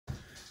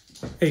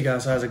Hey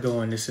guys, how's it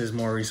going? This is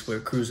Maurice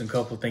with Cruisin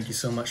Couple. Thank you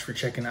so much for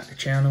checking out the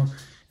channel.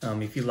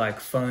 If you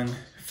like fun,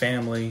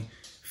 family,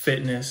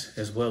 fitness,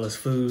 as well as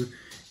food,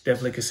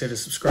 definitely consider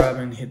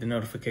subscribing, hit the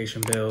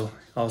notification bell.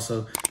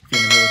 Also, if you're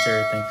in the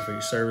military, thank you for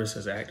your service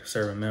as an active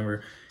serving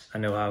member. I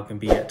know how it can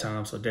be at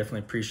times, so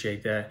definitely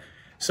appreciate that.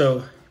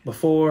 So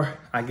before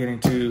I get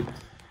into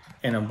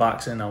an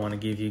unboxing, I want to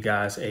give you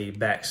guys a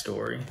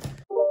backstory.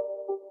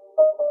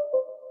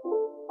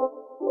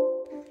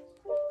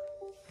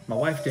 My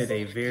wife did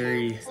a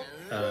very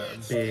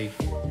big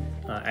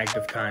act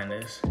of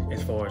kindness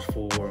as far as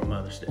for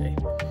Mother's Day.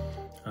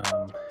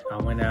 I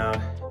went out,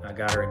 I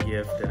got her a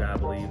gift that I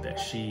believe that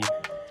she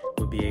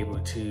would be able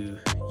to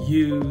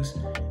use,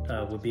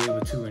 would be able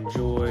to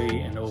enjoy,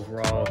 and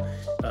overall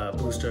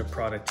boost her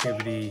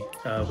productivity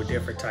with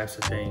different types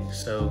of things.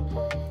 So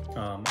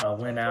I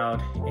went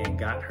out and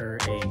got her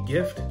a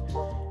gift.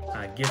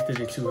 I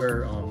gifted it to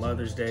her on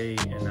Mother's Day,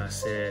 and I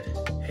said,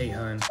 "Hey,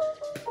 hun,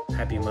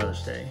 Happy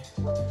Mother's Day."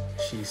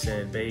 She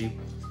said, "Babe,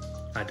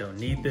 I don't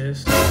need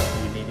this.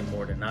 You need it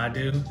more than I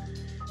do.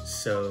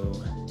 So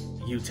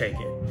you take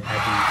it.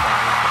 Happy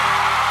Father's Day."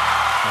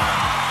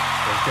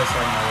 It's just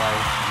like my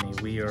wife. I mean,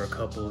 we are a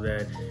couple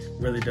that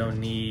really don't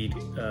need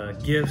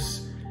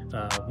gifts.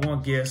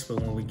 Want gifts, but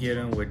when we get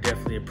them, we're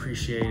definitely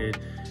appreciated.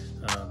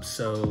 I'm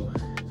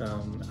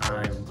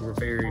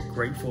very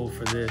grateful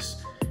for this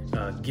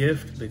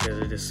gift, because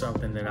it is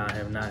something that I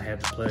have not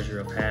had the pleasure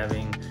of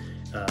having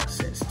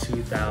since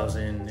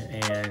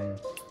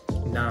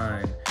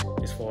 2009,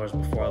 as far as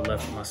before I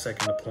left my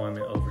second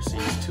deployment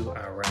overseas to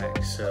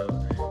Iraq. So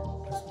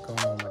what's going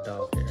on with my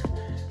dog there?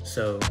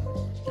 So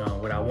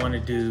what I want to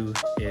do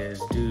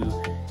is do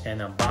an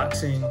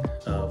unboxing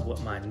of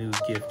what my new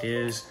gift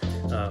is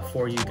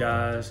for you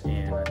guys,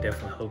 and I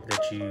definitely hope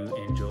that you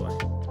enjoy.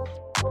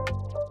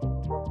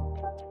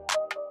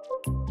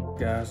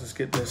 Guys, let's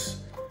get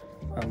this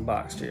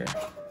unboxed here.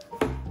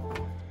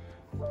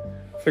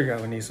 Figure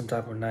out we need some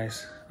type of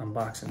nice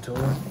unboxing tool.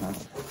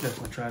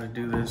 Definitely try to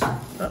do this.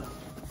 Oh.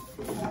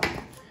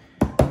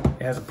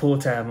 It has a pull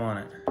tab on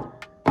it.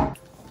 That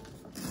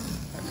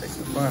takes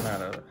the fun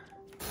out of it.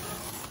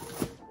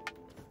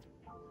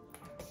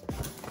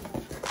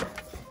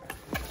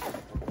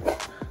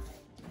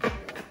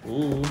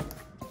 Ooh.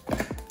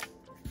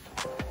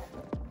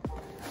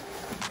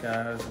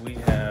 Guys, we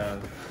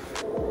have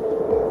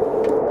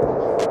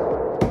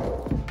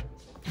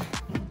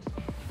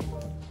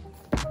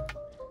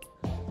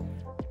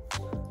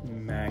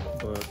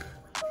Macbook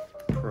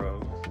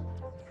Pro.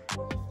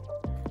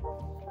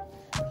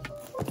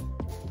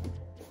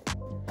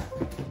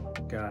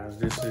 Guys,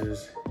 this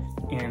is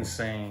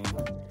insane.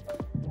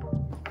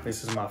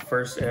 This is my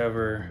first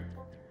ever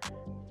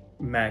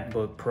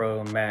MacBook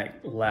Pro,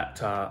 Mac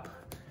laptop,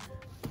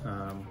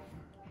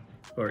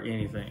 or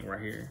anything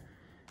right here.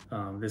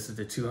 This is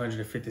the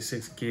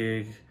 256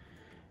 gig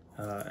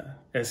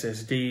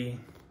SSD.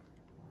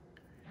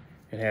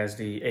 It has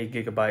the 8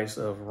 gigabytes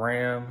of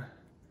RAM.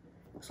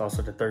 It's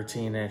also the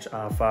 13-inch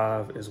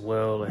i5 as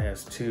well. It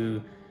has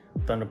two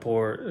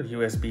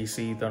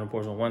USB-C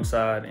Thunderports on one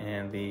side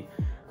and the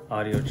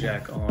audio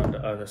jack on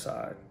the other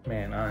side.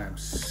 Man, I am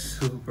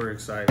super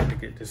excited to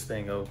get this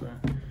thing open.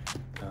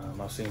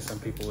 I've seen some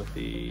people with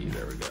the,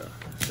 there we go.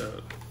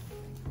 So,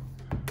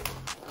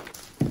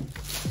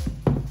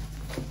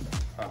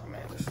 oh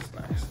man, this is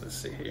nice. Let's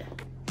see here.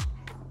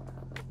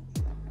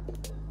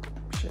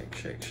 Shake,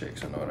 shake,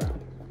 shake in order.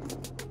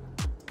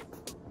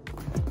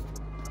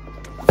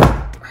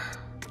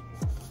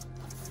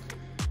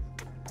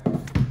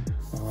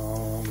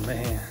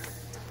 Man,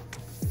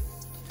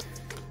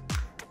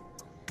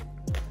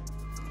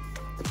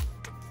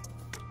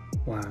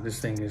 wow, this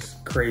thing is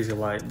crazy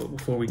light. But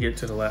before we get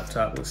to the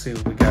laptop, let's see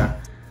what we got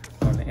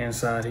on the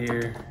inside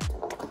here.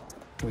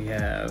 We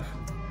have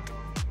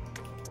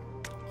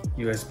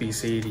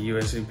USB-C to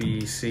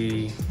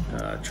USB-C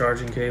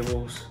charging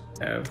cables.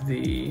 We have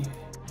the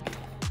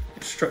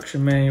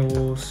instruction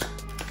manuals.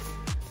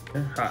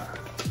 They're hot.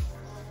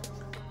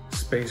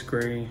 Space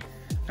gray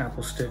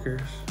Apple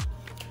stickers.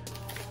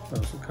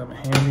 Those will come in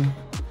handy.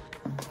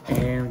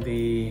 And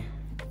the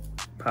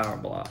power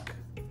block.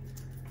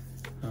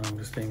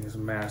 This thing is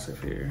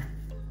massive here.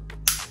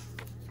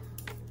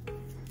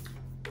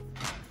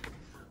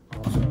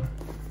 Awesome.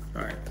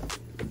 All right.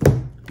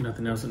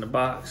 Nothing else in the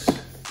box.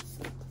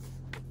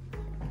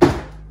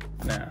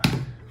 Now,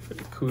 for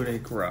the coup de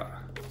grace.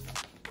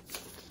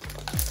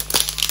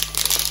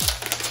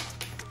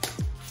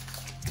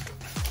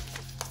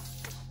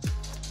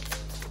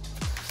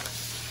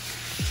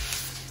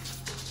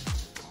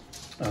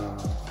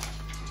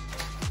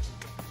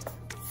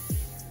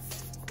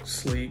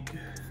 Sleek,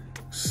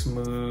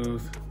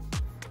 smooth.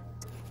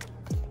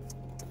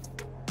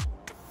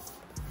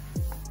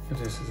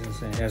 This is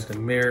insane. It has the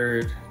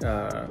mirrored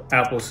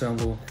Apple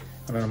symbol.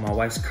 I know my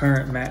wife's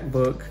current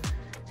MacBook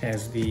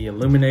has the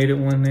illuminated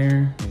one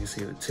there. You can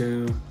see the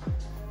two.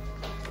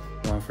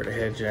 One for the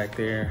head jack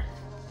there.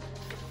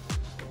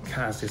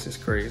 Gosh, this is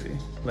crazy.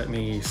 Let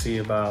me see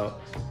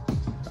about,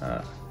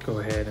 go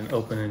ahead and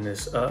opening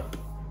this up.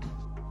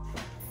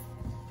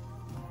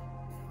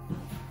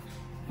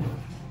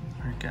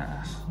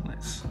 guys,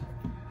 let's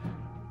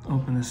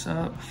open this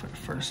up for the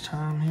first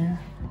time here.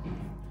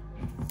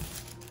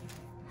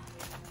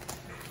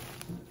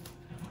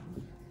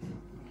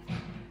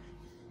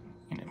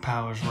 And it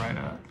powers right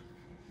up.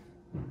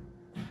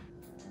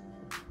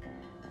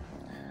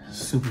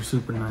 Super,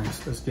 super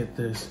nice. Let's get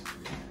this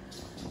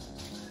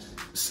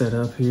set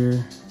up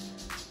here.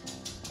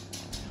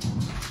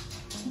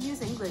 To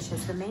use English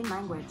as the main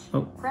language,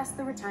 press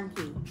the return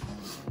key.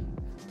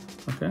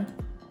 Okay.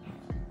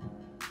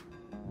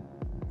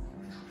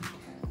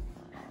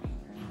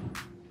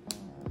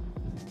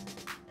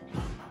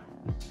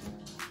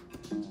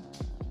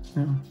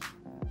 Yeah.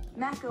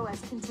 Mac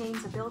OS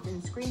contains a built-in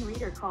screen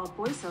reader called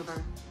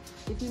VoiceOver.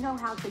 If you know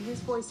how to use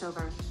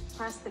VoiceOver,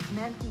 press the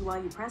command key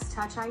while you press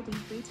Touch ID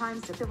 3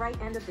 times at the right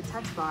end of the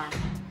touch bar.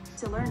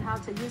 To learn how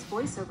to use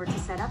VoiceOver to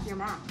set up your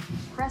Mac,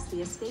 press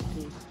the Escape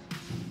key.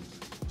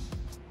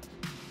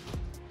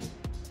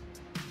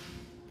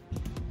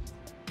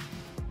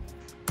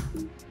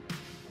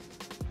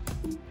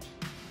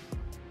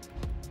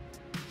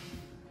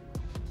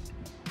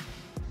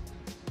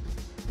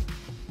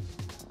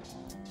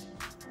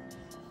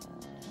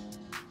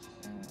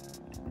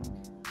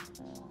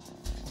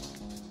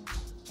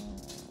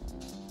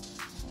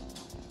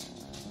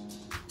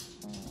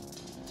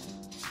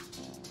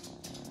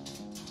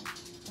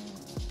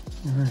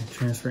 All right,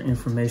 transfer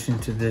information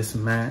to this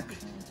Mac.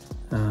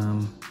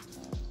 I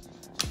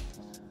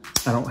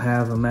don't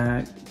have a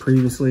Mac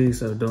previously,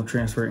 so don't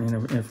transfer any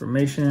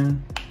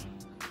information.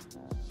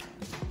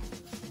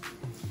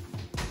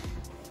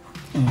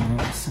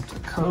 And I sent a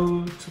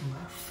code to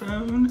my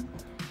phone.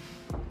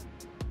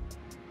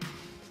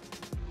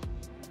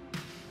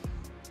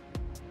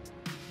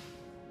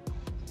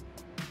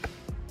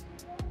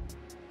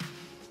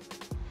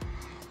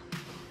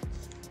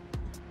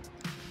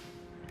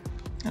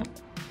 Yep.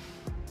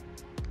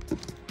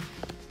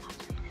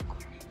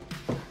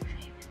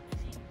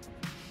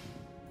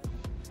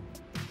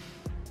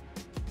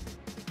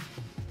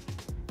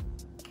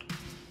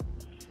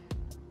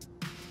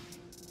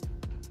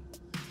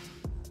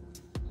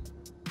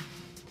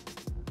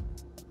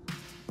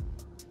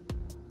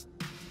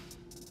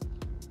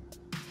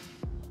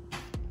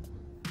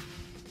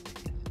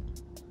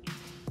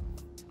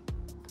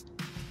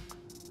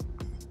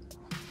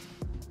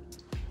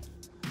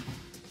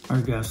 All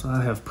right, guys, so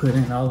I have put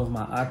in all of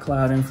my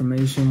iCloud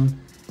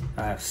information.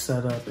 I have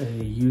set up a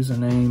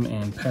username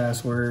and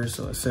password.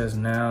 So it says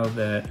now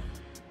that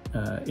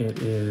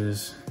it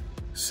is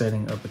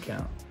setting up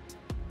account.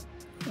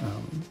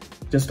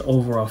 Just the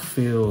overall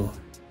feel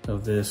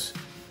of this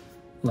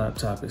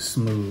laptop is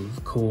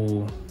smooth,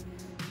 cool.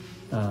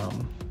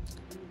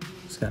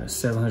 It's got a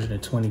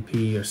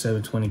 720p or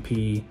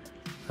 720p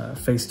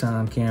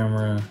FaceTime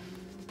camera.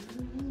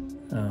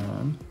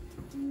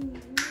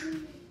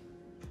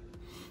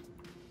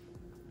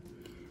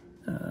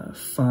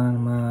 Find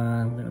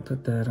My, I'm gonna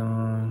put that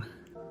on.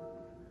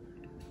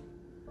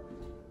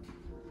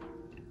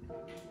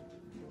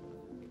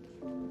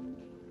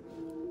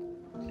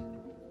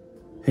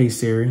 Hey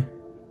Siri.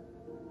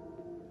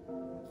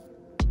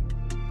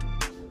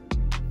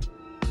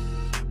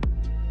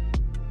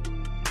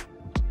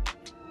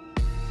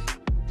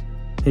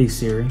 Hey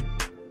Siri.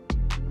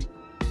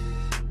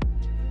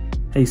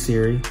 Hey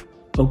Siri,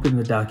 open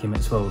the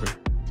Documents folder.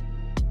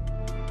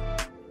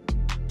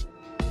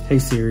 Hey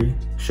Siri,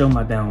 show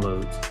my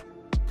downloads.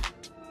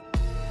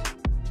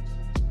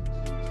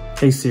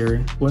 Hey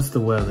Siri, what's the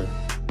weather?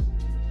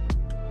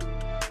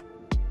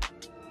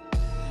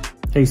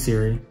 Hey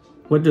Siri,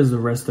 what does the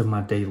rest of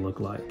my day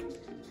look like?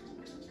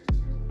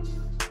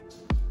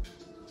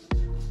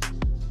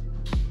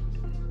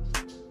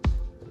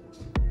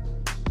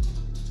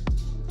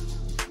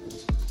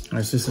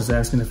 Alright, so this is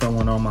asking if I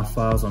want all my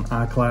files on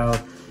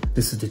iCloud.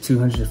 This is the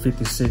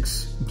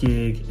 256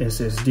 gig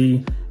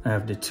SSD. I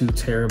have the 2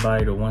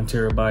 terabyte or 1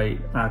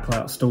 terabyte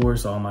iCloud store,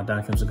 so all my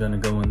documents are gonna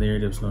go in there.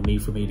 There's no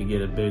need for me to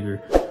get a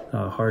bigger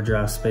hard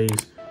drive space.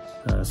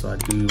 So I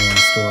do want to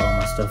store all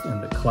my stuff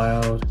in the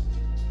cloud.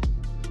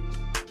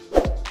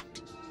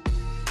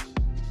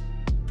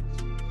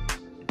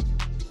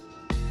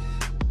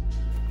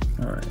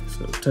 All right,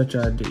 so Touch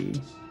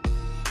ID.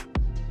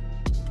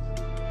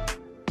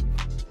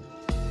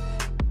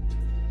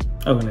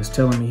 Oh, and it's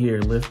telling me here,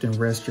 lift and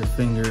rest your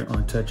finger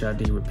on Touch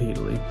ID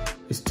repeatedly.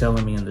 It's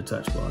telling me in the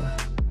touch bar.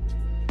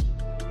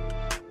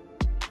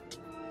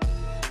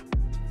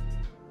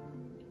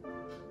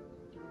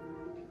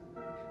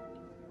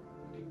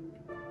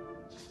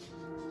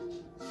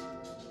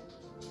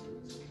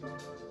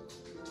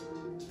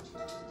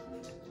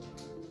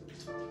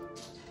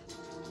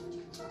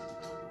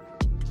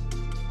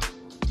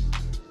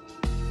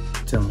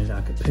 Telling me that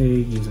I could pay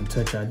using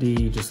Touch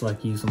ID, just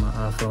like using my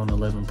iPhone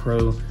 11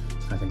 Pro.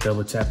 I can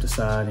double tap the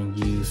side and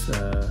use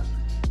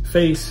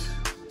Face,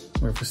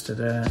 reference to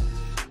that.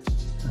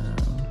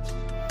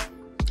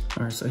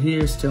 All right, so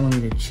here it's telling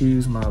me to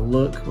choose my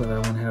look, whether I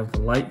want to have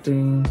the light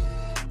theme,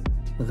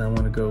 whether I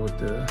want to go with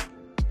the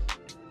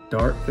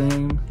dark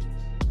theme.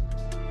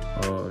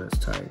 Oh, that's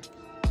tight.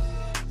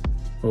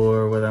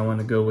 or whether I want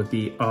to go with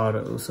the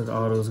auto. So the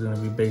auto is going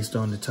to be based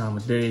on the time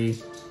of day.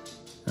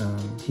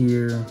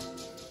 Here,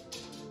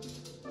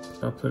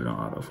 I'll put it on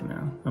auto for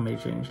now. I may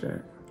change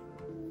that.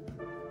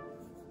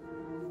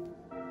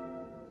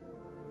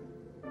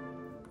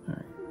 All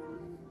right.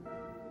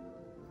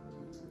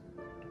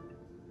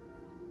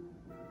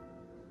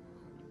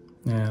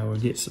 Now we'll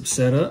get some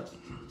setup.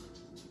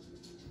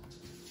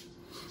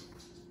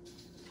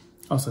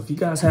 Also, if you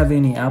guys have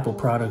any Apple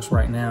products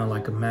right now,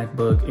 like a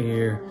MacBook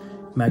Air,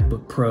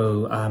 MacBook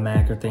Pro,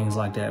 iMac, or things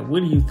like that,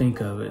 what do you think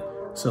of it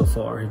so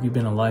far? Have you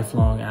been a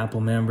lifelong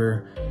Apple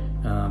member?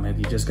 Have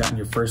you just gotten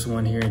your first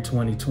one here in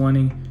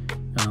 2020?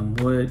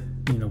 What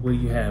do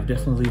you have?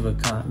 Definitely leave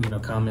a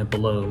comment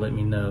below. Let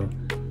me know.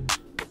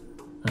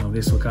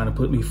 This will kind of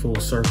put me full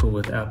circle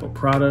with Apple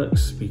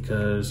products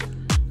because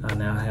I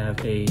now have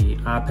a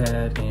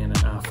iPad and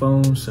an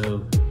iPhone,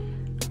 so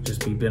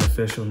just be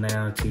beneficial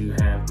now to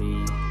have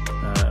the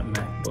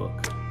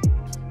MacBook.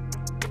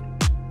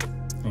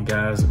 And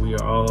guys, we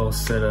are all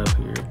set up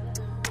here,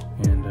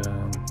 and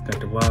got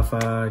the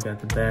Wi-Fi, got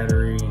the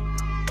battery.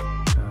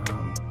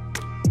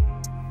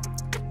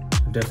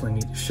 Definitely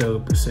need to show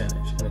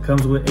percentage, and it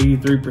comes with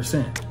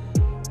 83%.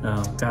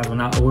 Guys,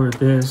 when I ordered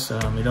this,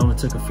 it only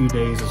took a few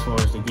days as far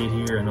as to get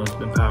here. I know it's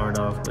been powered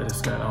off, but it's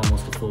got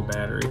almost a full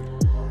battery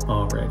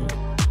already.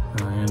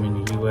 I am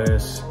in the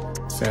US,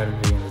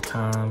 Saturday in the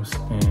Times,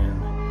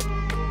 and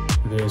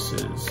this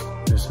is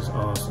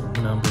awesome.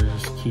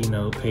 Numbers,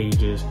 keynote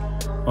pages,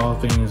 all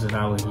things that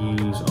I would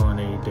use on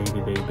a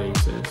day-to-day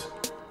basis,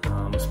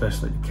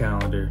 especially the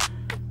calendar.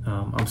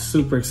 I'm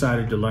super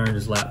excited to learn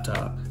this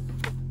laptop.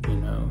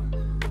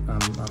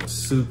 I'm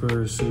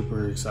super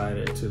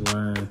excited to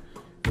learn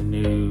the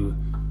new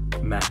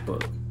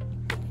MacBook.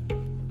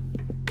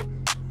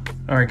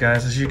 All right,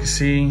 guys, as you can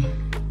see,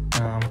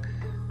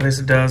 this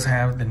does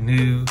have the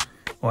new,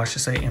 or I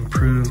should say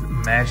improved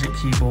Magic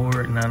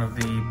Keyboard. None of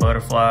the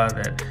butterfly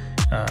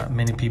that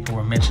many people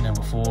were mentioning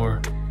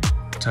before.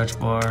 Touch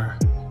bar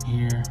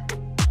here.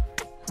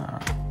 I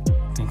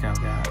think I've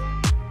got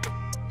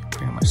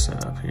pretty much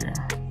set up here.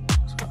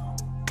 So,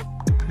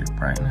 computer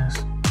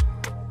brightness.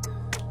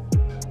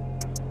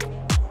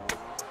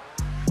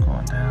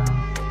 Going down.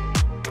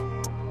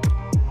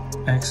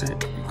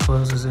 Exit,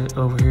 closes it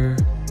over here.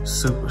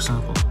 Super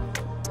simple.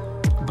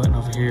 Button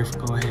over here for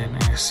go ahead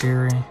and ask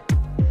Siri.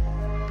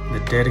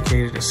 The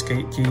dedicated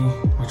escape key,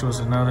 which was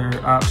another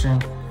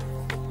option.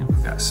 And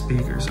we've got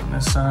speakers on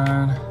this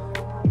side.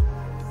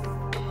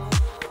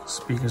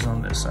 Speakers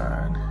on this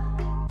side.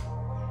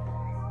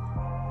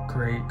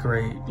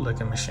 Great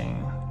looking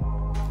machine.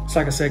 So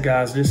like I said,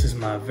 guys, this is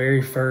my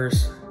very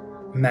first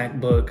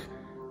MacBook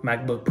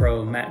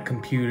Pro, Mac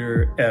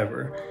computer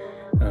ever.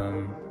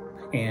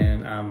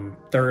 And I'm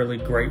thoroughly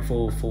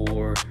grateful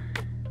for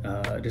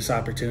this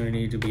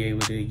opportunity to be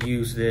able to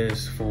use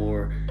this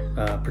for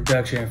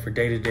production, for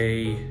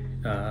day-to-day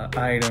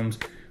items,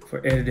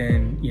 for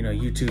editing,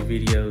 YouTube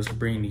videos, to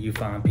bring to you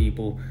fine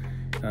people.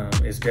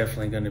 It's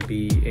definitely going to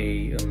be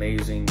an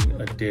amazing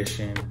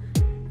addition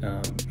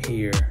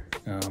here.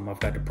 I've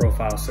got the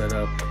profile set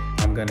up.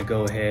 I'm going to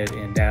go ahead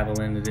and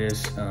dabble into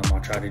this.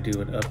 I'll try to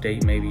do an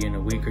update maybe in a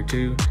week or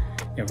two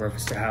in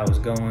reference to how it's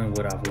going,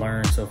 what I've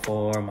learned so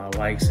far, my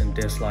likes and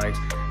dislikes.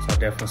 So I'll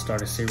definitely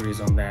start a series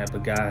on that.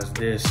 But guys,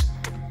 this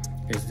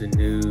is the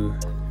new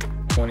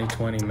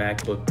 2020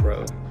 MacBook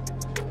Pro.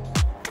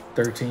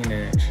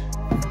 13-inch,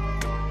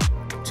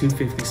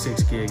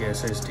 256 gig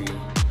SSD,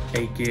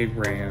 8 gig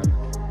RAM,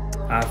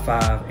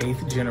 i5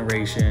 8th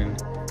generation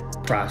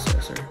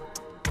processor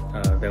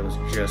that was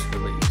just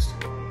released.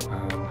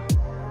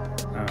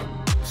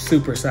 I'm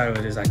super excited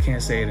with this. I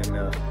can't say it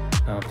enough.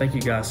 Thank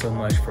you guys so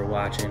much for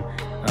watching.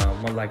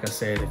 Like I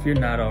said, if you're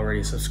not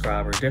already a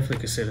subscriber, definitely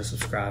consider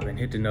subscribing.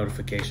 Hit the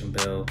notification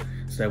bell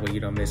so that way you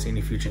don't miss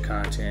any future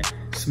content.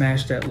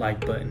 Smash that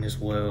like button as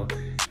well.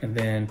 And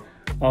then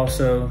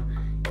also,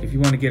 if you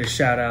want to get a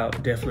shout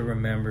out, definitely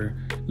remember,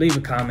 leave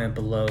a comment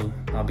below.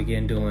 I'll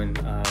begin doing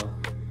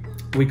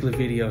weekly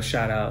video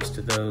shout outs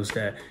to those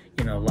that,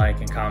 like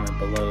and comment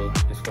below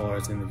as far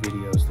as in the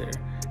videos there.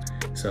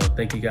 So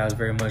thank you guys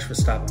very much for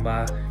stopping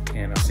by,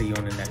 and I'll see you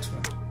on the next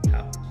one.